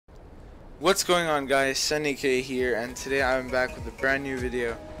What's going on, guys? SennyK here, and today I'm back with a brand new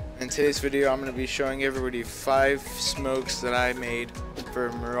video. In today's video I'm going to be showing everybody 5 smokes that I made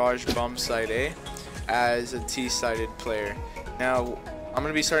for Mirage Bombsite A as a T-sided player. Now I'm going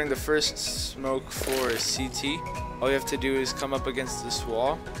to be starting the first smoke for CT. All you have to do is come up against this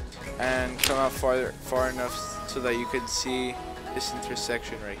wall and come out far enough so that you could see this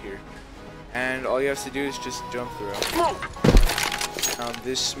intersection right here. And all you have to do is just jump through. Now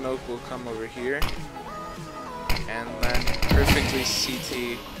this smoke will come over here and land perfectly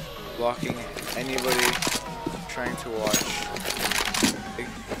CT, blocking anybody trying to watch.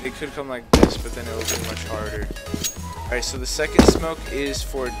 They could come like this, but then it will be much harder. Alright, so the second smoke is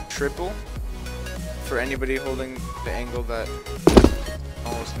for triple, for anybody holding the angle that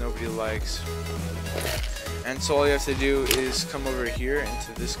almost nobody likes. And so all you have to do is come over here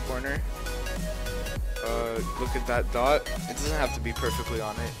into this corner. Look at that dot. It doesn't have to be perfectly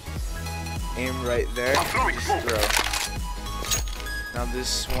on it. Aim right there. Just throw. Now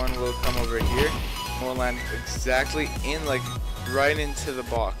this one will come over here and will land exactly in, like, right into the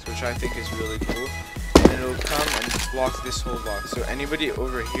box, which I think is really cool. And it'll come and block this whole box. So anybody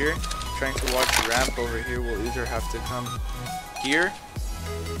over here trying to watch the ramp over here will either have to come here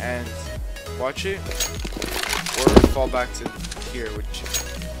and watch it, or fall back to here, which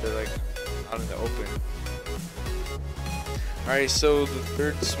they're like out in the open. Alright, so the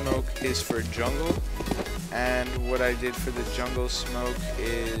third smoke is for jungle, and what I did for the jungle smoke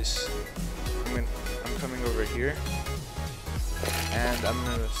is I'm coming over here and I'm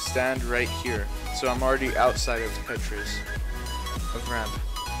gonna stand right here. So I'm already outside of Petra's of ramp,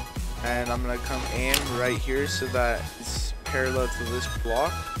 and I'm gonna come aim right here so that it's parallel to this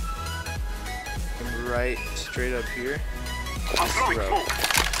block, and right straight up here. Throw.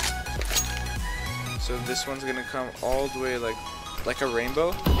 So this one's gonna come all the way like a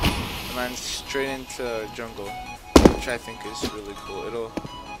rainbow and land straight into jungle, which I think is really cool. It'll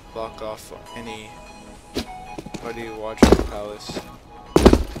block off anybody watching the palace.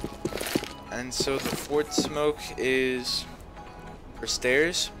 And so the fourth smoke is for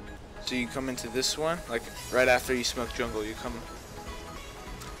stairs. So you come into this one, like right after you smoke jungle, you come.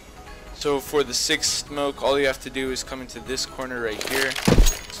 So for the sixth smoke, all you have to do is come into this corner right here.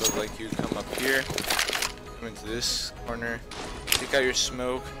 So like you come up here, come into this corner, take out your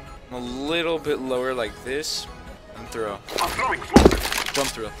smoke, a little bit lower like this, and throw. Jump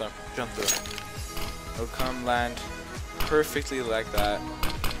through, jump through. It'll come land perfectly like that.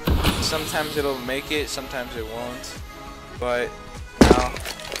 Sometimes it'll make it, sometimes it won't, but now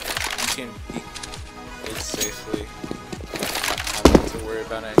you can peek it safely. I don't have to worry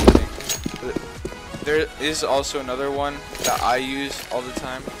about anything. But there is also another one that I use all the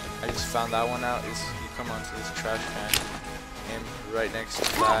time. I just found that one out. Is you come onto this trash can, aim right next to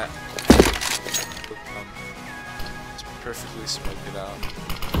that, just perfectly smoke it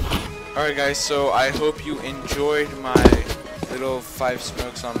out. Alright guys, so I hope you enjoyed my little 5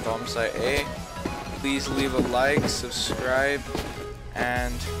 smokes on Bombsite A. Please leave a like, subscribe,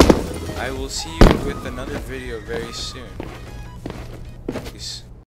 and I will see you with another video very soon. Peace.